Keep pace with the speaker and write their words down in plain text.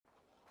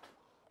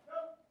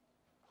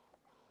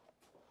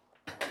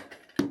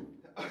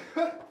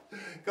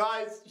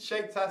Guys,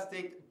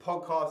 Shake-tastic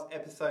podcast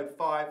episode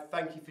 5.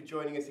 Thank you for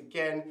joining us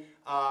again.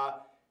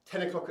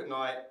 10 o'clock at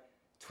night,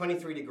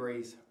 23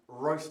 degrees,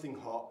 roasting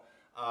hot.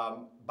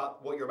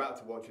 But what you're about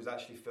to watch was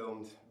actually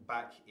filmed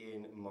back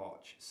in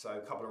March. So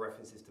a couple of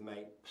references to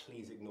make,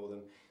 please ignore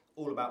them.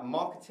 All about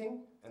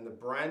marketing and the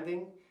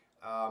branding.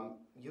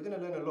 You're going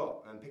to learn a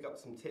lot and pick up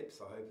some tips,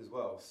 I hope, as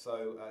well.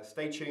 So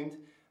stay tuned,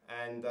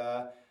 and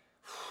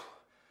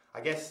I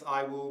guess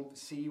I will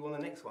see you on the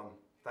next one.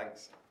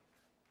 Thanks.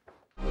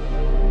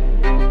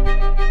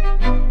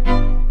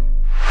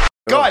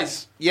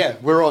 Guys, yeah,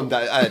 we're on,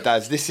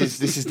 Daz. This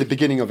is the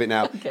beginning of it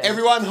now. Okay.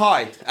 Everyone,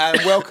 hi, and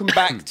welcome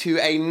back to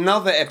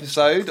another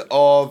episode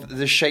of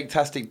the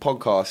Shake-tastic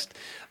podcast.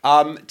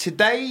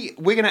 Today,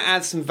 we're going to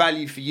add some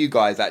value for you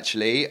guys,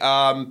 actually,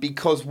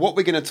 because what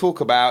we're going to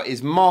talk about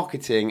is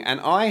marketing,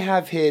 and I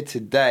have here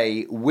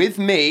today with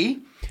me,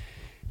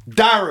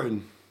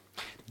 Darren.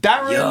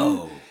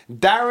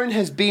 Darren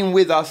has been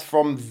with us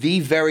from the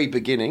very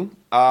beginning.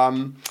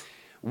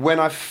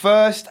 When I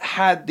first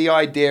had the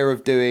idea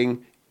of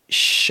doing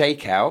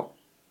Shakeout,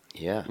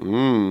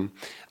 one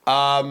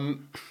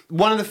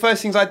of the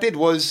first things I did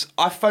was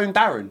I phoned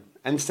Darren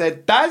and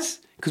said, Daz,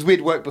 because we'd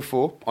worked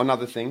before on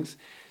other things,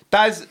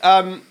 Daz,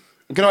 I'm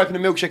going to open a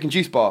milkshake and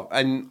juice bar.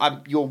 And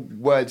your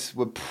words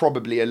were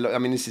probably,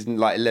 this isn't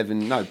like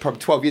probably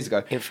 12 years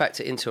ago. In fact,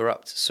 to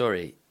interrupt,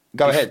 sorry.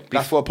 Go ahead.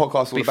 That's what a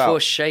podcast is all about. Before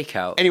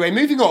Shakeout. Anyway,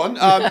 moving on.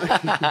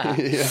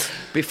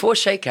 Before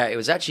Shakeout, it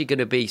was actually going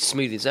to be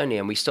smoothies only,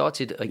 and we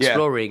started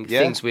exploring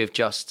things with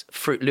just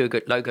fruit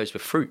logos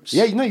with fruits.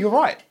 Yeah, you're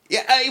right.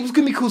 Yeah, it was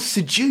going to be called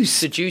Seduce.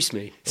 Seduce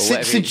me.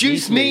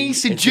 Seduce me.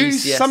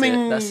 Seduce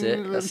something. That's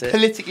it.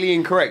 Politically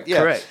incorrect.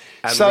 Yeah. Correct.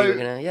 And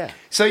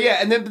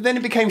and then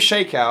it became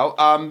Shakeout,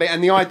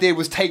 and the idea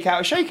was take out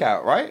a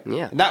shakeout, right?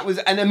 Yeah.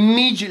 And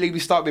immediately we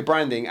started with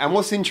branding. And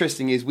what's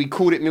interesting is we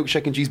called it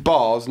milkshake and juice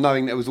bars,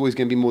 knowing that it was always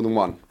going to be more than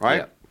one,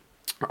 right?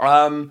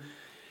 Yeah.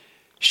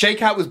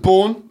 Shakeout was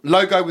born,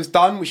 logo was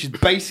done, which is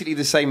basically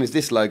the same as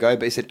this logo,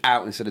 but it said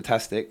out instead of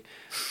tastic.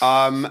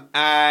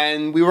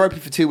 And we were open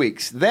for 2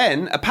 weeks.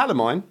 Then a pal of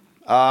mine,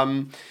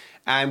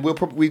 and we'll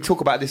probably talk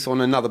about this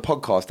on another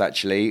podcast,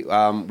 actually,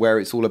 where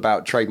it's all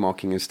about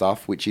trademarking and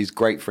stuff, which is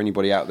great for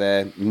anybody out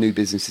there, new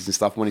businesses and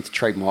stuff, wanting to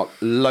trademark.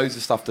 Loads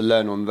of stuff to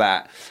learn on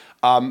that.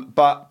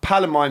 But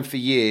pal of mine for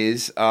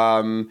years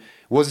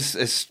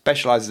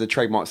specialised as a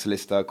trademark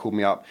solicitor, called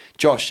me up.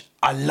 Josh,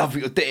 I love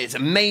what you're doing. It's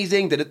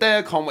amazing.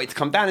 Can't wait to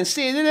come down and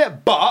see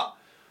it. But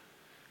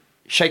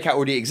Shakeout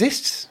already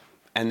exists,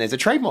 and there's a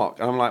trademark.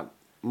 And I'm like,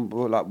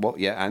 what?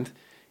 Yeah, and?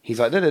 He's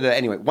like,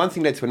 Anyway, one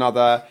thing led to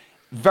another.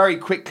 Very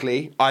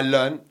quickly, I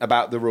learned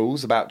about the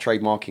rules, about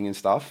trademarking and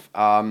stuff,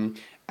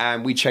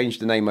 and we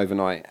changed the name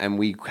overnight, and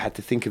we had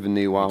to think of a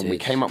new one. We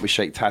came up with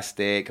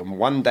Shake-tastic, and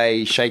one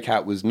day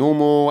Shakeout was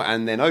normal,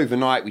 and then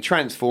overnight we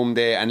transformed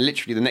it, and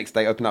literally the next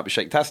day opened up a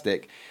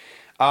Shake-tastic.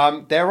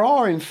 There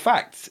are, in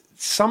fact,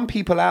 some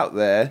people out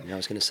there I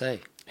was going to say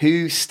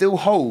who still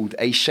hold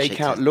a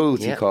Shakeout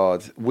loyalty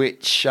card,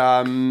 which,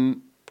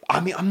 I'm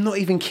not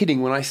even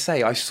kidding when I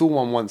say I saw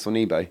one once on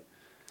eBay.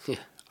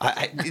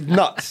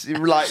 Nuts.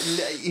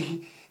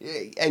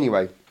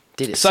 Anyway.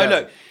 Did it so sell?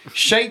 Look,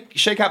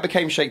 Shakeout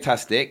became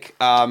Shake-tastic.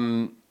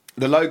 The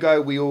logo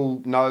we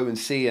all know and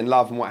see and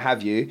love and what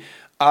have you.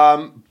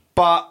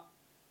 But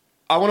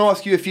I want to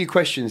ask you a few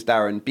questions,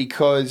 Darren,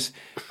 because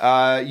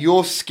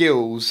your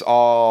skills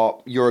are,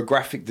 you're a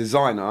graphic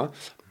designer,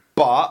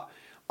 but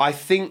I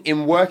think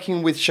in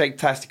working with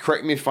Shake-tastic,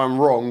 correct me if I'm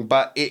wrong,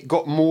 but it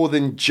got more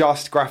than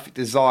just graphic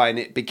design.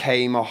 It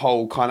became a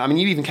whole kind of...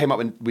 you even came up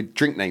with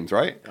drink names,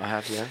 right? I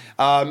have,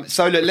 yeah.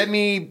 So look, let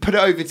me put it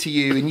over to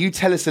you, and you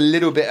tell us a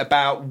little bit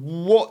about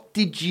what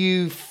did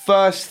you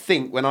first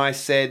think when I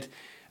said,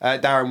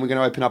 Darren, we're going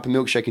to open up a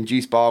milkshake and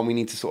juice bar and we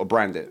need to sort of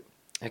brand it?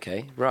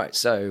 Okay, right.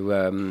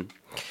 So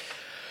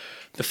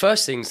the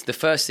first things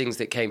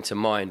that came to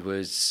mind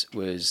was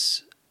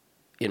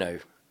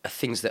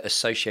things that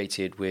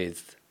associated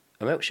with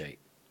a milkshake,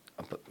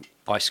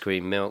 ice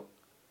cream, milk,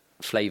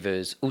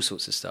 flavors, all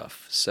sorts of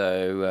stuff.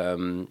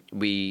 So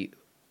we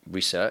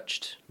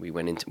researched, we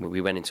went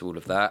into all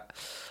of that,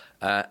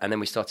 and then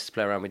we started to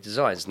play around with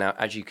designs. Now,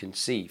 as you can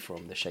see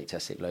from the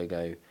Shake-tastic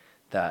logo,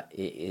 that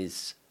it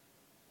is.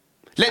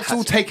 Let's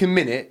all take a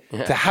minute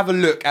to have a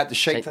look at the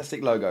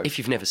Shake-tastic logo. If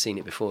you've never seen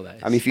it before,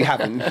 that is. If you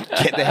haven't,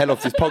 get the hell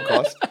off this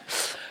podcast.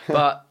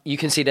 But you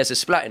can see there's a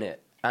splat in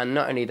it. And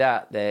not only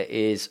that, there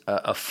is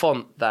a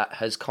font that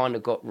has kind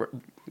of got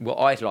what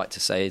I'd like to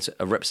say is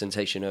a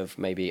representation of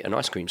maybe an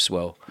ice cream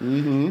swirl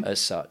as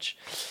such.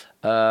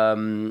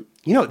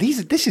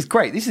 This is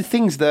great. These are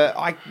things that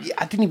I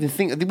didn't even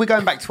think. We're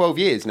going back 12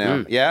 years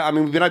now. Yeah,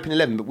 we've been open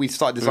 11, but we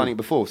started designing it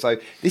before. So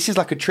this is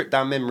like a trip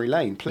down memory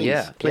lane. Please.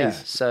 Yeah.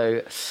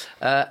 So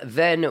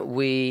then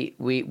we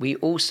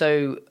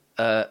also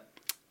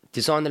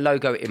designed the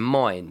logo in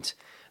mind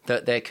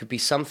that there could be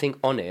something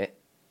on it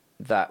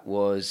that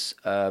was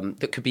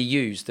that could be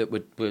used that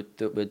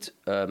would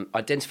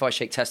identify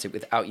Shake-tastic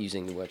without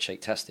using the word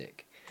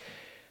Shake-tastic.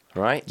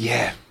 Right?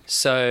 Yeah.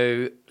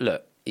 So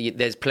look,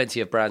 there's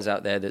plenty of brands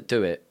out there that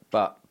do it,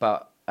 but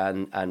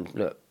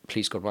look,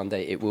 please God, one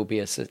day it will be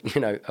a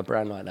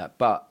brand like that.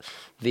 But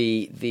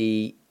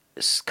the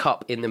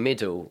cup in the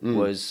middle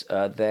was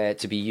there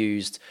to be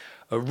used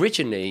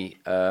originally.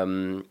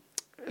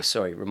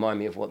 Sorry, remind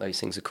me of what those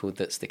things are called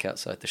that stick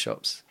outside the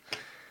shops.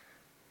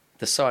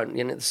 The sign,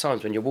 the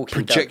signs when you're walking.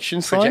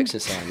 Projection sign. Projection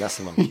sign. That's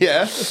the one.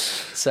 Yeah.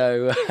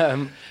 So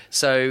the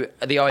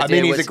idea. I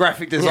mean, he's a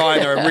graphic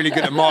designer and really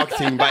good at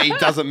marketing, but he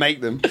doesn't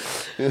make them.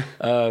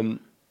 The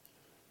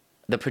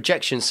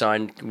projection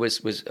sign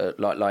was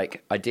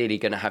like ideally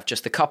going to have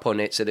just the cup on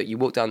it, so that you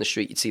walk down the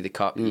street, you'd see the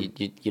cup.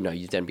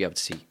 You'd then be able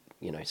to see.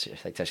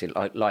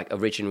 Like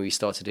originally we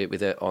started it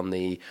with it on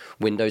the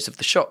windows of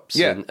the shops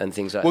and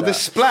things like that. Well, the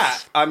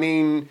splat, I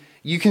mean,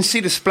 you can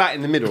see the splat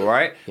in the middle,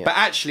 right? Yeah. But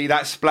actually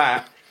that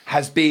splat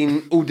has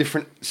been all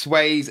different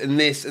sways and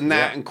this and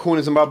that and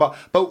corners and blah, blah.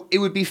 But it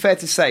would be fair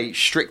to say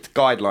strict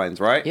guidelines,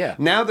 right? Yeah.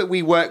 Now that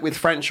we work with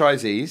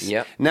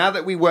franchisees, now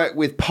that we work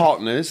with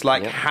partners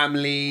like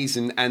Hamleys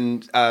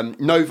and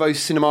Novo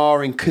Cinema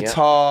in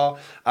Qatar,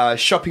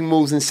 shopping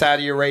malls in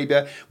Saudi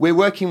Arabia, we're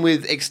working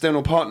with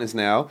external partners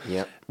now.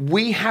 Yeah.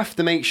 We have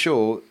to make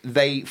sure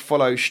they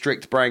follow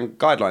strict brand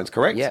guidelines,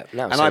 correct? Yeah.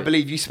 No, and I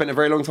believe you spent a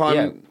very long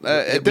time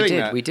doing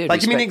that. We did. Like,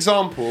 give me an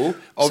example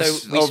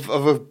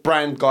of a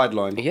brand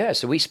guideline. Yeah,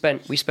 so we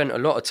spent a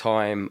lot of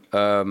time,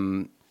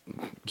 creating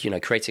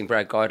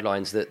brand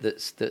guidelines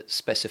that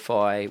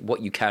specify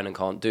what you can and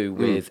can't do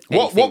with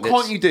what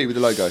can't you do with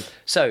the logo?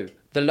 So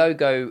the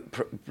logo,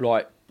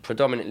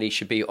 predominantly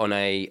should be on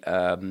a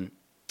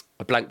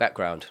blank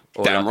background.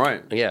 Or Damn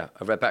right. Yeah,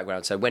 a red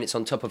background. So when it's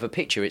on top of a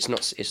picture, it's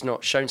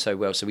not shown so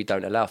well. So we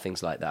don't allow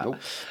things like that. Nope.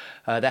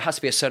 There has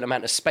to be a certain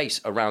amount of space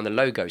around the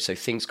logo, so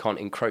things can't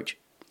encroach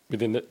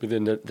within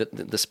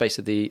the space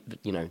of the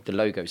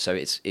logo. So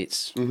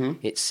it's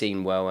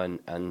seen well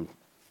and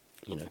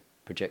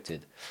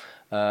projected.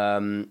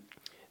 The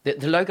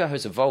logo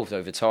has evolved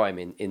over time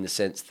in the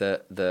sense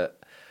that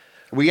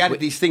we added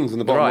these things on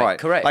the bottom right.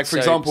 Correct. Like, for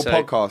example,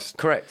 podcast.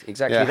 Correct,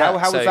 exactly. Yeah.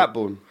 How was that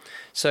born?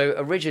 So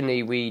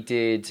originally we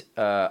did,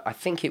 I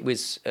think it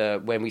was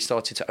when we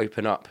started to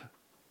open up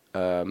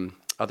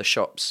other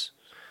shops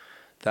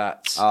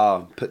that...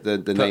 put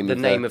the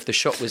name of the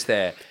shop was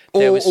there.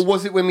 Or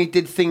was it when we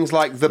did things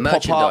like the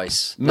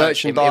merchandise?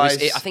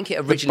 Merchandise. I think it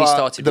originally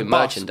started with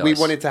merchandise. We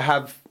wanted to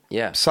have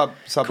sub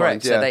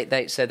correct.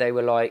 lines, So they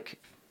were like,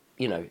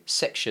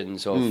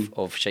 sections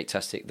of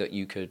Shake-tastic that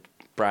you could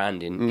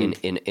brand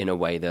in a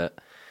way that...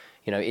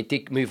 it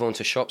did move on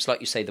to shops,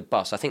 like you say, the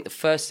bus. I think the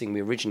first thing we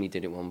originally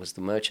did it on was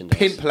the merchandise.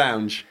 Pimp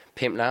Lounge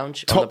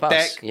Top on the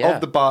bus. Deck of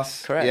the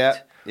bus.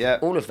 Correct. Yeah.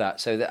 All of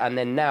that. And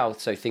then now,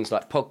 so things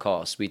like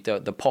podcasts, we do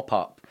the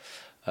pop-up,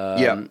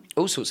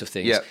 all sorts of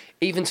things. Yeah.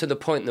 Even to the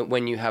point that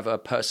when you have a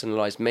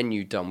personalised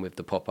menu done with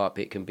the pop-up,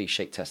 it can be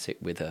Shake-tastic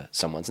with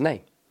someone's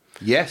name.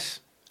 Yes.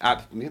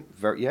 I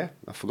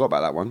forgot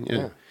about that one.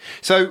 Yeah.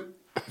 So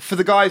for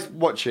the guys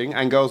watching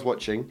and girls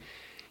watching,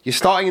 you're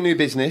starting a new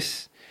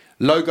business.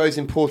 Logo's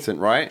important,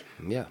 right?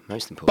 Yeah,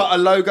 most important. But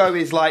a logo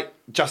is like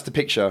just a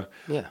picture.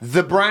 Yeah.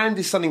 The brand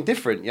is something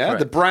different, yeah? Correct.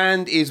 The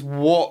brand is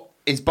what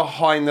is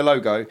behind the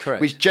logo.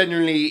 Correct. Which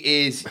generally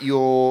is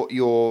your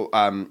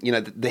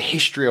the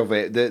history of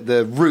it,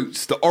 the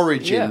roots, the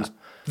origins,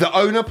 the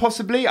owner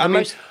possibly.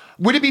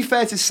 Would it be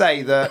fair to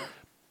say that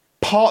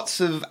parts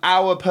of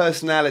our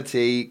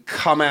personality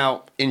come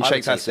out in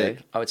Shake-tastic?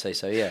 I would say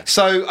so, yeah.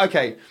 So,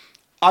 okay,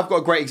 I've got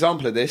a great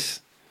example of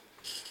this.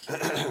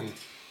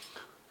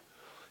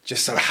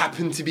 Just so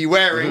happened to be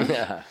wearing.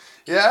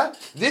 Yeah.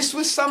 This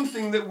was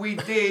something that we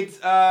did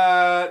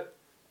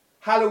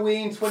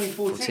Halloween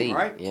 2014,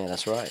 right? Yeah,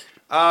 that's right.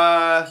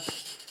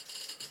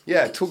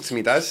 Talk to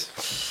me, Daz.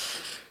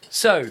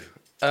 So,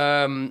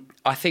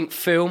 I think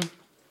film,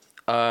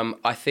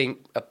 I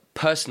think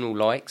personal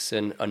likes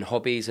and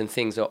hobbies and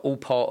things are all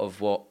part of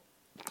what...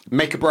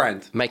 Make a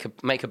brand.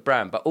 Make a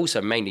brand, but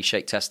also mainly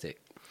Shake-tastic.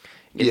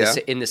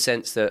 In the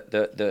sense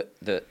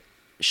that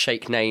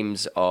Shake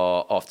names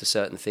are after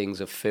certain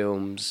things of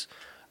films,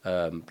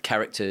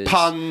 characters,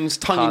 puns,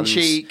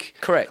 tongue-in-cheek,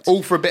 correct.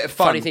 All for a bit of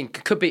fun. Funny thing,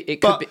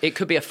 it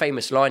could be a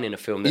famous line in a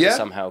film that is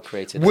somehow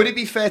created. Would it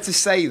be fair to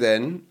say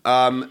then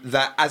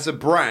that as a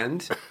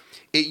brand,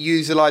 it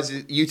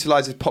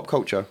utilizes pop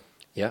culture?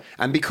 Yeah,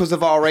 and because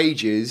of our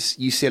ages,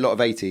 you see a lot of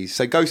 80s.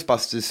 So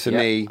Ghostbusters for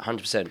me,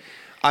 100%.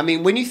 I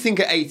mean, when you think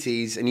of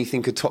 80s and you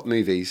think of top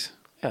movies,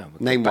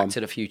 name one. Back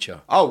to the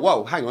Future. Oh,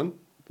 whoa, hang on.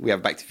 We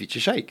have Back to the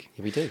Future Shake.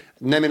 Yeah, we do.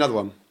 Name another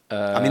one.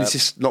 I mean, it's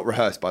just not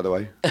rehearsed, by the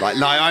way. Like,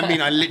 no, I'm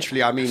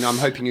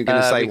hoping you're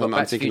going to say one that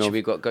I'm thinking of.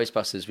 We've got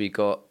Ghostbusters. We've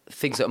got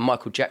things that are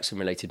Michael Jackson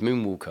related.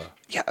 Moonwalker.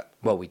 Yeah.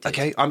 Well, we did.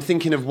 Okay, I'm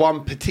thinking of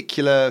one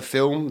particular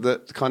film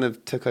that kind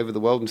of took over the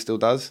world and still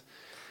does.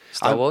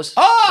 Star Wars.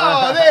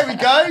 Oh, there we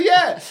go.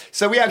 Yeah.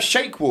 So we have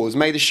Shake Wars.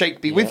 May the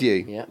Shake be with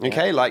you. Yeah.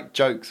 Okay, like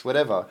jokes,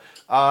 whatever.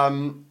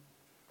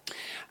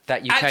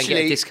 That you can get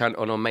a discount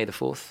on May the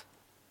 4th.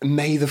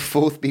 May the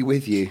 4th be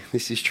with you.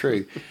 This is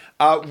true.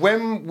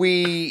 When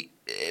we,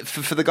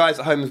 for the guys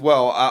at home as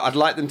well, I'd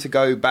like them to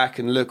go back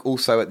and look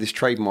also at this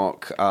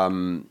trademark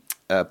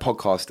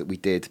podcast that we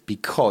did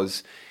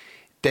because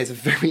there's a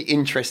very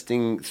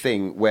interesting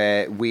thing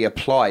where we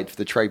applied for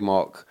the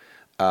trademark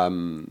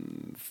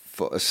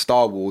for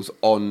Star Wars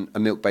on a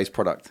milk-based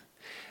product.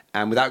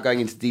 And without going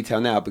into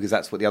detail now, because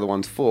that's what the other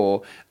one's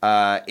for,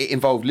 it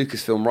involved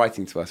Lucasfilm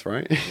writing to us,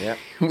 right? Yeah.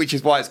 Which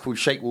is why it's called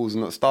Shake Wars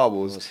and not Star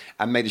Wars,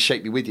 and May the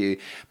Shake be with you.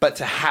 But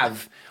to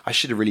have, I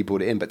should have really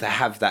brought it in, but to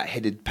have that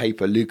headed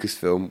paper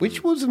Lucasfilm,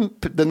 which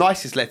wasn't the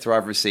nicest letter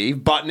I've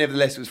received, but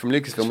nevertheless it was from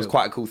Lucasfilm, was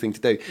quite a cool thing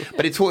to do.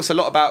 But it taught us a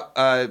lot about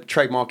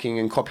trademarking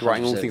and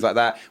copywriting, 100%. All things like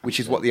that, which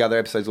is what the other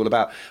episode's all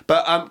about.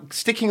 But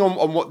sticking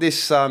on what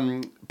this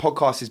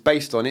podcast is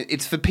based on,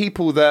 it's for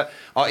people that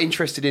are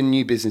interested in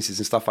new businesses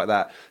and stuff like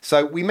that.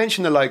 So we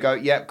mentioned the logo,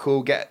 yeah,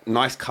 cool, get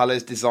nice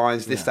colours,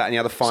 designs, this, that and the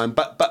other, fine.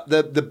 But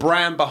the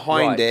brand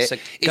behind it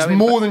is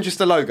more than just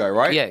a logo,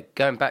 right? Yeah,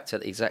 going back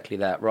to exactly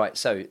that, right.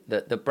 So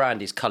the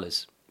brand is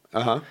colours.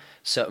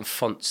 Certain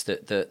fonts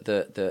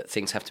that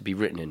things have to be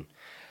written in.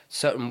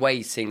 Certain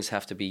ways things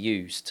have to be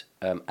used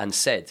and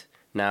said.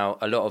 Now,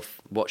 a lot of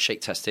what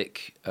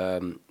Shake-tastic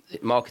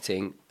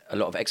marketing, a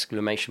lot of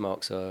exclamation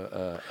marks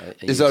are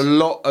there's a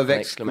lot of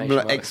exclamation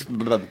marks.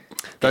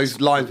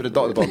 Those lines with a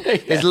dot at the bottom. Yeah.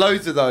 There's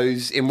loads of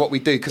those in what we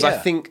do because I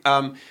think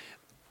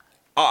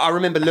I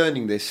remember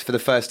learning this for the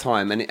first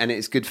time, and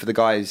it's good for the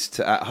guys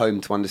at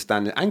home to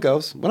understand it, and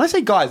girls. When I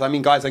say guys, I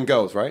mean guys and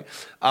girls, right?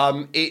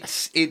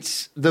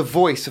 It's the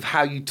voice of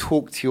how you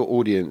talk to your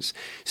audience.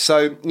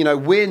 So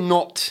we're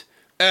not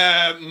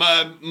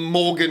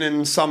Morgan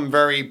and some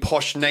very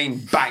posh name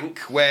bank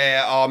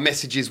where our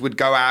messages would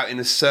go out in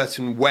a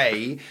certain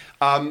way.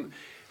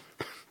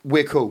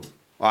 We're cool.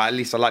 Or at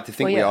least I like to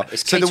think we are.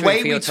 So the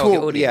way we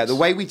talk, the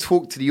way we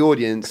talk to the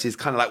audience is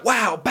kind of like,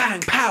 wow, bang,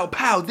 pow,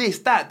 pow, this,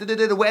 that,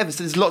 whatever.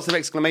 So there's lots of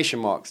exclamation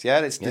marks. Yeah,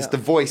 it's the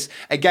voice.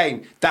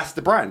 Again, that's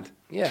the brand.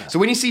 Yeah. So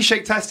when you see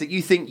Shake-tastic,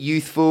 you think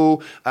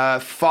youthful,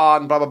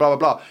 fun, blah blah blah blah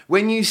blah.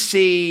 When you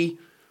see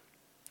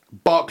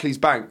Barclays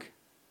Bank,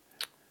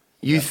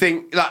 you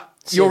think like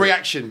your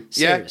reaction.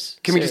 Serious.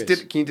 Yeah.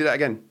 Can you do that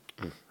again?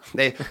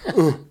 There,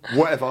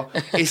 whatever.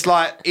 It's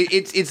like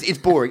it's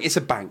boring. It's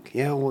a bank.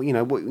 Yeah. Well,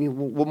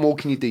 what more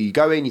can you do? You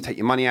go in, you take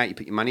your money out, you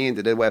put your money in,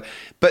 whatever.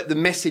 But the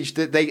message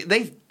that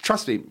they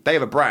trust me, they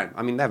have a brand.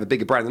 I mean, they have a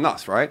bigger brand than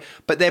us, right?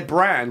 But their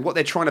brand, what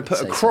they're trying to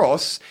put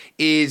across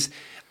is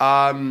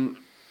that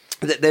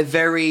they're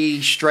very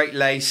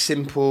straight-laced,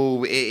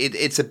 simple.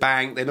 It's a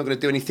bank. They're not going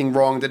to do anything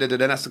wrong.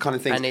 That's the kind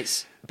of thing. And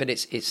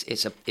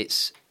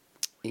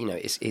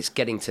it's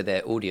getting to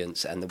their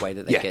audience and the way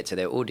that they get to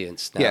their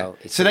audience. Now,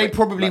 so they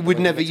probably would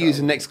never use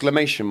an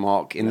exclamation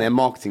mark in their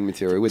marketing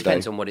material, would they?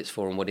 Depends on what it's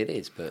for and what it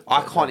is. But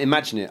I can't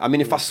imagine it. I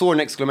mean, if I saw an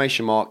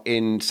exclamation mark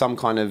in some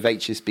kind of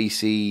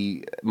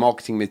HSBC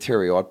marketing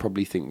material, I'd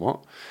probably think,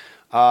 what?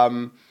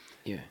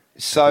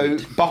 So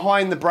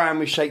behind the brand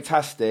with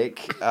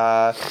Shake-tastic,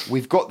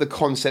 we've got the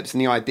concepts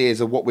and the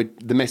ideas of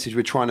the message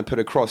we're trying to put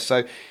across.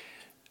 So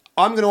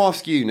I'm going to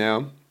ask you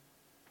now,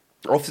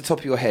 off the top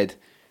of your head,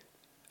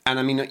 and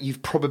I mean,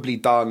 you've probably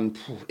done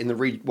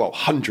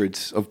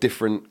hundreds of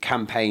different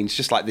campaigns,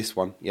 just like this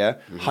one, yeah?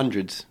 Mm-hmm.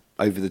 Hundreds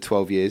over the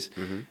 12 years.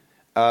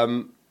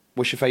 Mm-hmm.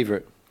 What's your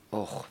favourite?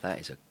 Oh, that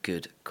is a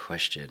good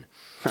question.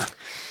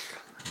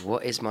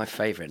 What is my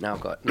favourite? Now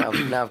I've got to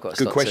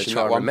start to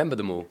try and remember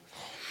them all.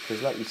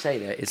 Because like you say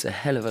there, it's a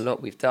hell of a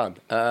lot we've done.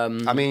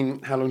 I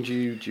mean, how long do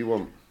you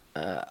want?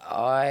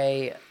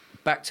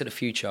 Back to the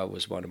Future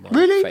was one of my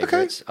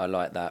favourites. Okay. I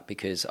like that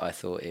because I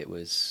thought it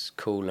was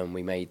cool, and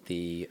we made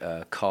the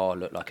car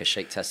look like a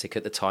Shake-tastic.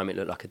 At the time, it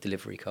looked like a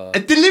delivery car. A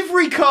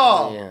delivery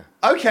car? Yeah.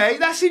 Okay,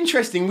 that's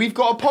interesting. We've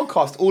got a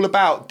podcast all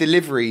about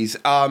deliveries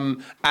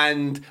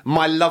and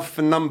my love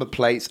for number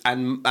plates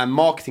and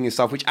marketing and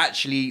stuff, which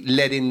actually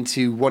led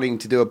into wanting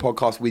to do a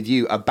podcast with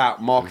you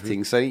about marketing.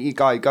 Mm-hmm. So you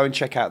guys go and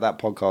check out that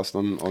podcast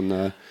on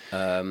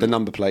the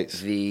number plates.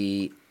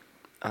 The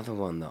other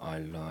one that I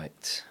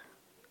liked,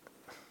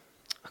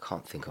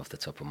 can't think off the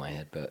top of my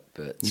head, but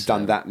you've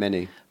done that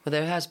many. Well,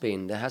 there has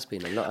been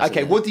a lot.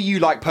 Okay, what do you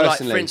like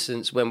personally? Like, for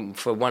instance, when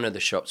for one of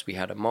the shops we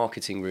had a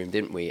marketing room,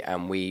 didn't we?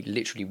 And we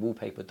literally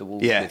wallpapered the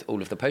walls with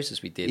all of the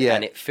posters we did,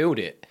 and it filled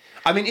it.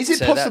 I mean, is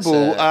it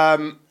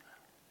possible?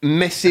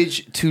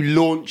 Message to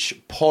Launch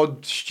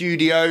Pod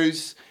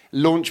Studios.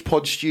 Launch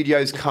Pod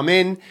Studios, come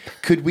in.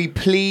 Could we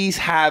please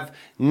have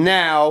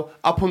now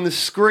up on the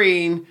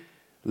screen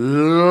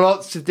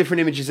lots of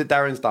different images that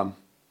Darren's done?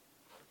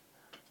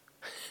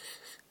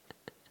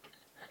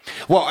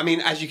 Well, I mean,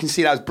 as you can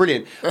see, that was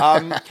brilliant.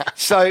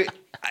 So,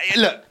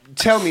 look,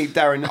 tell me,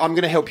 Darren, I'm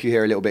going to help you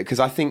here a little bit because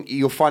I think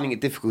you're finding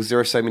it difficult because there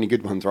are so many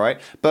good ones, right?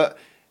 But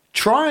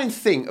try and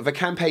think of a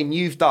campaign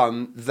you've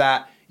done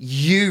that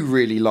you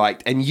really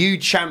liked and you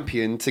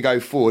championed to go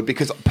forward,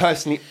 because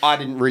personally, I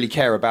didn't really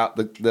care about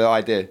the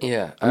idea.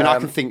 Yeah. I mean, I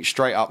can think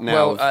straight up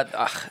now.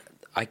 Well,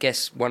 I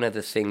guess one of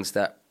the things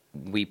that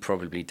we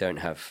probably don't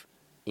have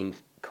in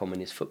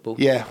common is football.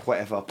 Yeah,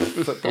 whatever.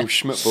 Football,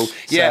 schmutball.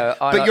 Yeah,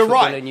 but like, you're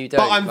right.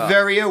 But I'm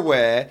very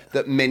aware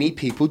that many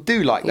people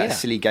do like that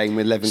silly game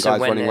with 11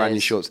 guys running around in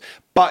shorts.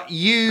 But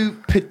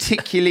you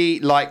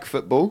particularly like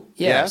football.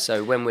 Yeah.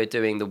 So when we're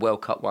doing the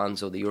World Cup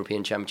ones or the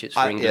European Championships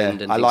for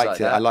England and I things liked like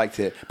it. that. I liked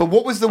it. But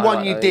what was the one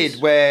like you those.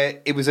 did where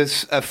it was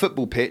a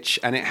football pitch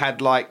and it had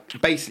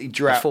like basically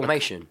The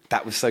formation.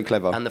 That was so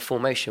clever. And the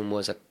formation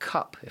was a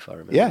cup, if I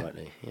remember Yeah.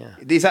 rightly. Yeah.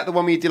 Is that the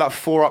one where you did like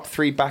 4 up,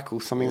 3 back or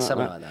something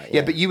like that?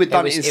 Yeah, but you had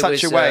done it in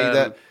such a way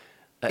that...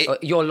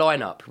 your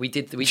lineup. We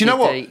did. Do you know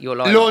what? Your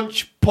lineup.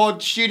 Launch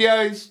Pod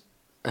Studios.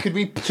 Could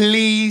we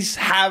please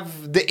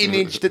have the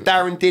image that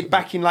Darren did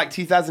back in like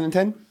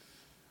 2010?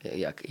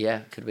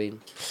 Yeah, could be.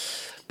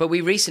 But we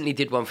recently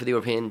did one for the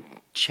European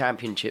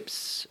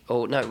Championships.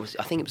 Or no,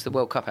 I think it was the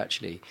World Cup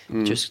actually.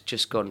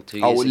 Just gone 2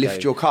 years ago.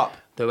 Lift your cup.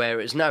 The where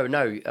it's the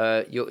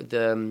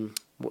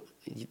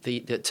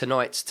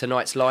tonight's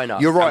lineup.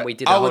 You're right. And we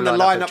did a whole and the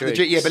lineup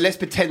lineup. Yeah, but let's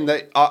pretend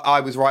that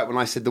I was right when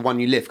I said the one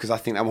you lift because I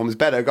think that one was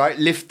better. Right?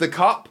 Lift the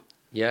cup.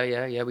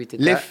 Yeah, we did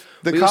Lift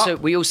that. the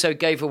cup. We also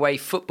gave away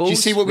footballs. Do you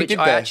see what we which did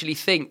I there? actually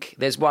think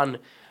there's one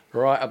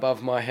right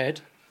above my head.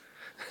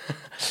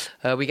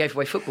 We gave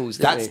away footballs,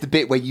 didn't That's we? the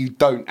bit where you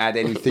don't add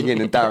anything in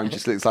and Darren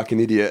just looks like an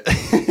idiot.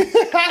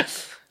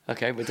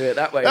 Okay, we'll do it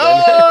that way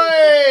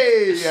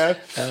Yeah.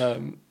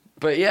 then.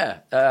 But yeah,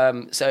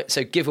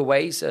 so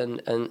giveaways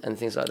and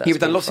things like that. Yeah,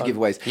 we've done lots of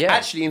giveaways. Yeah.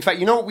 Actually, in fact,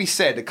 you know what we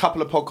said a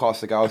couple of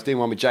podcasts ago? I was doing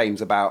one with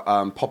James about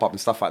pop-up and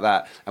stuff like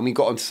that, and we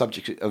got onto the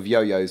subject of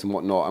yo-yos and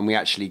whatnot, and we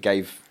actually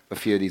gave a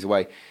few of these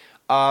away.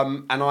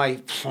 And I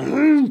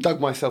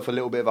dug myself a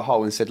little bit of a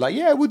hole and said, like,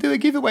 yeah, we'll do a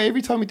giveaway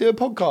every time we do a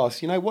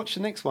podcast. You know, watch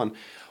the next one.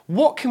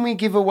 What can we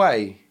give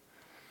away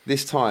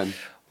this time?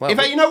 Well, in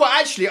fact, you know what?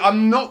 Actually,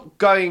 I'm not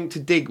going to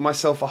dig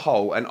myself a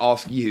hole and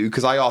ask you,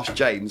 because I asked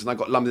James and I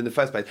got lummed in the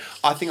first place.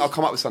 I think I'll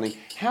come up with something.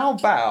 How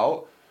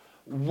about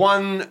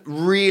one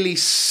really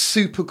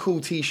super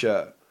cool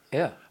T-shirt?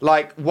 Yeah.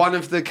 Like one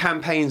of the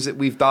campaigns that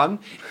we've done.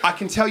 I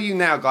can tell you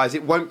now, guys,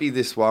 it won't be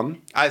this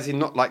one, as in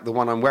not like the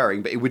one I'm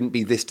wearing, but it wouldn't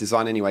be this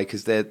design anyway,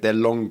 because they're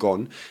long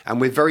gone. And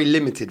we're very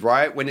limited,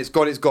 right? When it's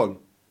gone, it's gone.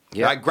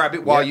 Yep. Right? Grab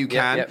it while you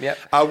can. Yep.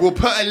 We'll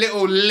put a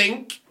little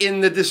link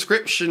in the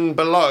description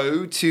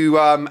below to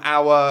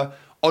our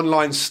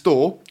online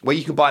store where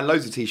you can buy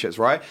loads of T-shirts,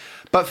 right?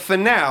 But for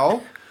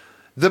now,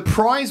 the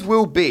prize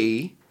will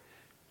be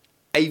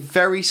a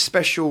very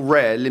special,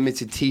 rare,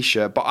 limited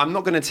T-shirt, but I'm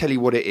not going to tell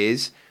you what it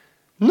is.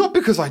 Not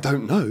because I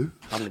don't know.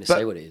 I'm going to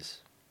say what it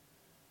is.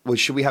 Well,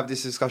 should we have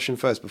this discussion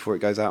first before it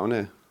goes out on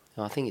air?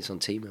 I think it's on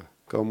Timo.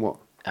 Go on what?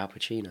 Al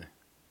Pacino.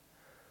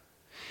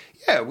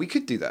 Yeah, we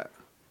could do that.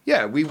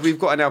 Yeah, we've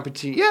got an Al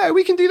Pacino. Yeah,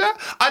 we can do that.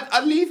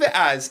 I'd leave it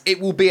as it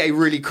will be a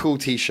really cool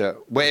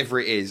T-shirt, whatever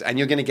it is, and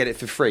you're going to get it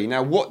for free.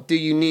 Now, what do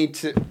you need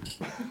to...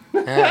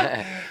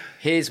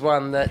 Here's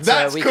one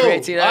that we cool.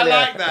 created earlier.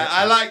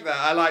 I like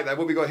that.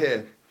 What we got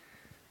here?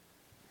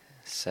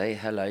 Say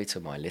hello to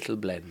my little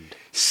blend.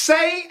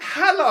 Say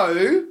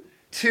hello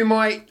to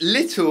my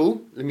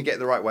little... Let me get it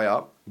the right way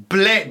up.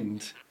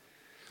 Blend.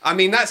 I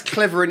mean, that's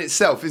clever in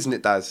itself, isn't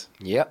it, Daz?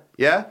 Yep.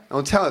 Yeah?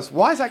 And tell us,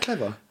 why is that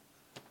clever?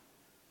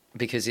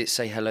 Because it's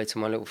say hello to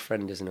my little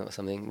friend, isn't it, or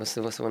something? What's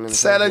the one in the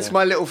Say hello to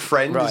my little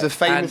friend. Right. It's a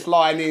famous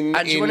line in...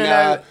 And do you want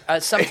to know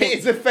something?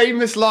 It's a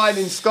famous line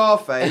in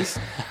Scarface.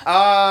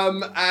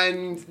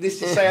 And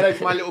this is say hello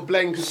to my little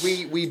blend because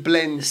we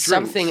blend drinks.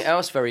 Something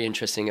else very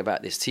interesting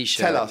about this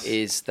T-shirt Tell us.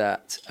 is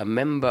that a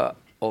member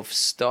of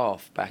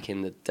staff back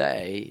in the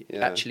day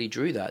actually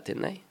drew that,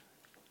 didn't they?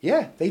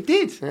 Yeah, they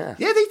did. Yeah.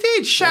 Yeah, they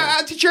did. Shout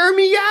out to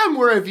Jeremy Yam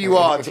wherever you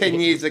are 10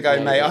 years ago,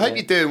 mate. I hope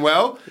you're doing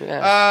well.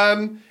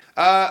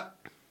 Yeah.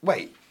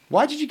 Wait,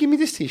 why did you give me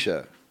this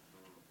T-shirt?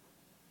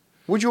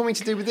 What do you want me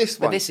to do with this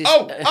one? This is...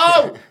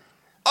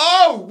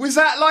 Oh! Was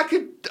that like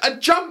a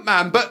jump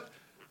man? But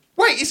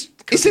wait,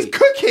 it says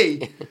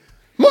cookie.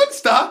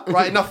 Monster.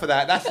 Right, enough of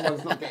that. That's the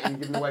one's not getting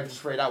given away for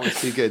free. That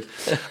one's too good.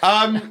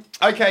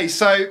 Okay,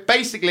 so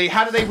basically,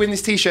 how do they win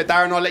this T-shirt,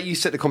 Darren? I'll let you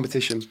set the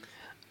competition.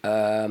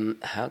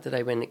 How did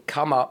they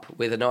come up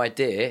with an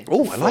idea?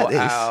 Oh, I like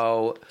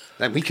this.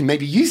 Then we can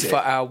maybe use it for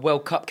our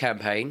World Cup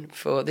campaign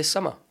for this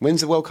summer.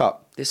 When's the World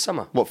Cup? This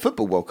summer. What,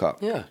 Football World Cup?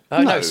 Yeah.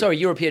 No, sorry,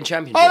 European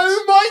Championships.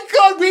 Oh my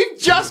God, we've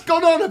just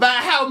gone on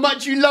about how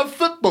much you love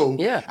football.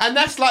 Yeah. And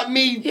that's like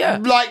me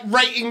like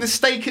rating the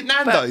steak at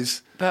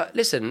Nando's. But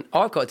listen,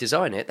 I've got to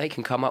design it. They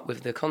can come up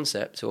with the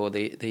concept or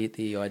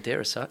the idea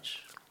as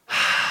such.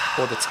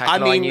 Or the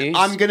tagline used.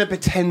 I'm going to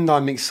pretend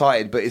I'm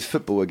excited, but it's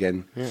football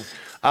again. Yeah.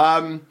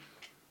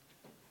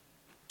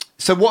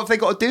 So what have they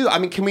got to do? I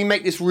mean, can we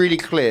make this really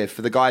clear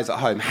for the guys at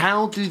home?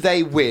 How do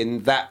they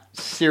win that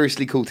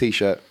seriously cool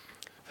T-shirt?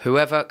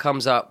 Whoever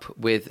comes up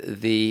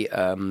with the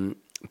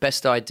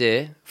best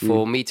idea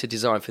for me to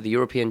design for the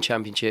European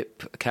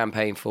Championship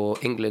campaign for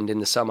England in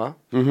the summer.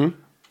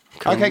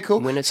 Okay, cool.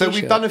 Win a So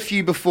T-shirt. we've done a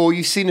few before.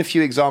 You've seen a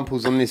few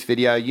examples on this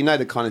video. You know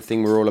the kind of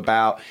thing we're all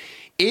about.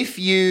 If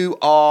you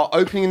are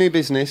opening a new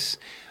business,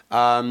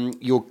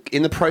 you're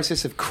in the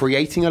process of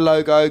creating a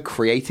logo,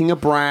 creating a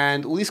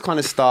brand, all this kind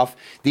of stuff.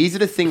 These are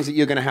the things that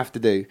you're going to have to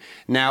do.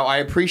 Now, I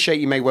appreciate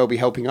you may well be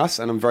helping us,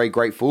 and I'm very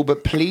grateful,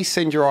 but please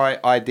send your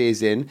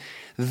ideas in.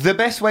 The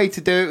best way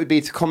to do it would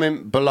be to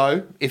comment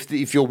below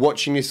if you're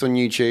watching this on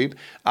YouTube,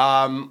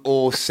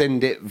 or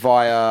send it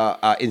via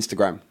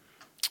Instagram.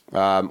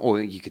 Or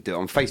you could do it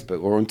on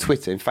Facebook or on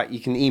Twitter. In fact, you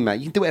can email.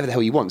 You can do whatever the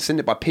hell you want. Send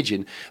it by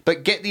pigeon.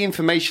 But get the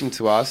information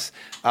to us,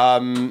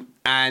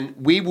 and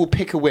we will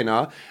pick a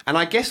winner. And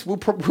I guess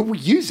we'll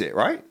use it,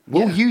 right?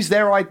 We'll use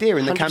their idea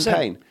in the 100%.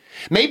 Campaign.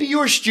 Maybe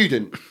you're a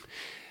student.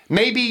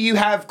 Maybe you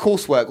have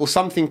coursework or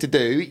something to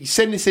do. You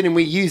send this in and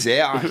we use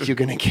it. You're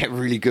going to get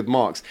really good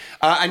marks.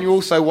 And you're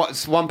also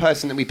one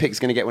person that we pick is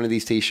going to get one of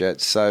these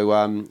T-shirts.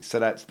 So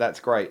that's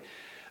great.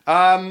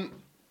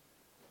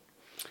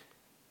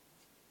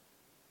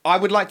 I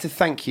would like to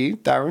thank you,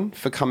 Darren,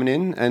 for coming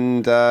in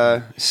and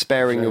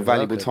sparing your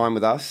valuable time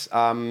with us.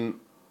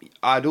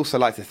 I'd also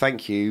like to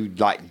thank you,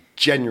 like,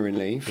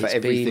 genuinely, for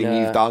everything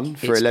you've done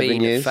for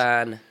 11 years. It's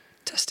been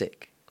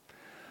fantastic.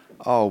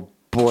 Oh,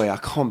 boy, I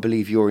can't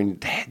believe you're in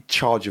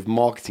charge of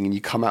marketing and you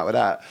come out with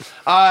that.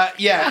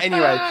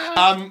 Anyway,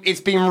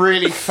 it's been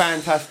really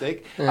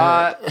fantastic.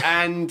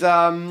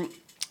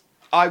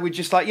 I would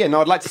just I'd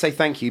like to say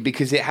thank you,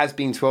 because it has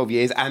been 12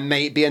 years and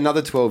may it be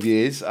another 12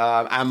 years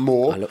and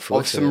more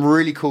of some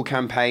really cool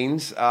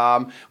campaigns.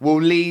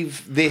 We'll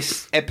leave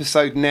this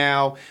episode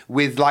now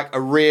with like a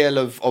reel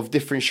of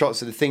different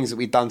shots of the things that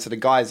we've done, so the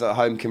guys at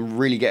home can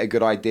really get a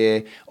good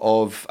idea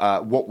of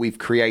what we've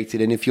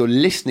created. And if you're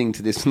listening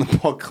to this on the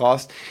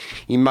podcast,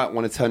 you might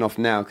want to turn off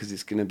now, because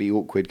it's going to be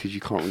awkward because you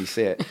can't really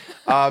see it.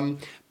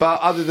 But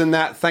other than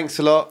that, thanks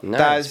a lot,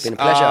 Daz. It's been a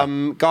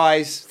pleasure.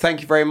 Guys, thank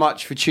you very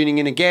much for tuning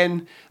in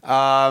again.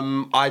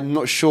 I'm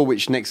not sure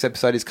which next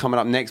episode is coming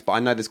up next, but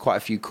I know there's quite a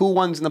few cool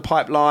ones in the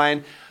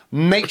pipeline.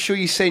 Make sure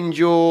you send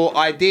your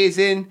ideas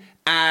in,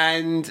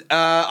 and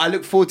I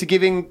look forward to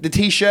giving the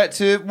T-shirt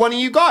to one of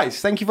you guys.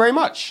 Thank you very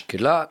much.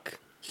 Good luck.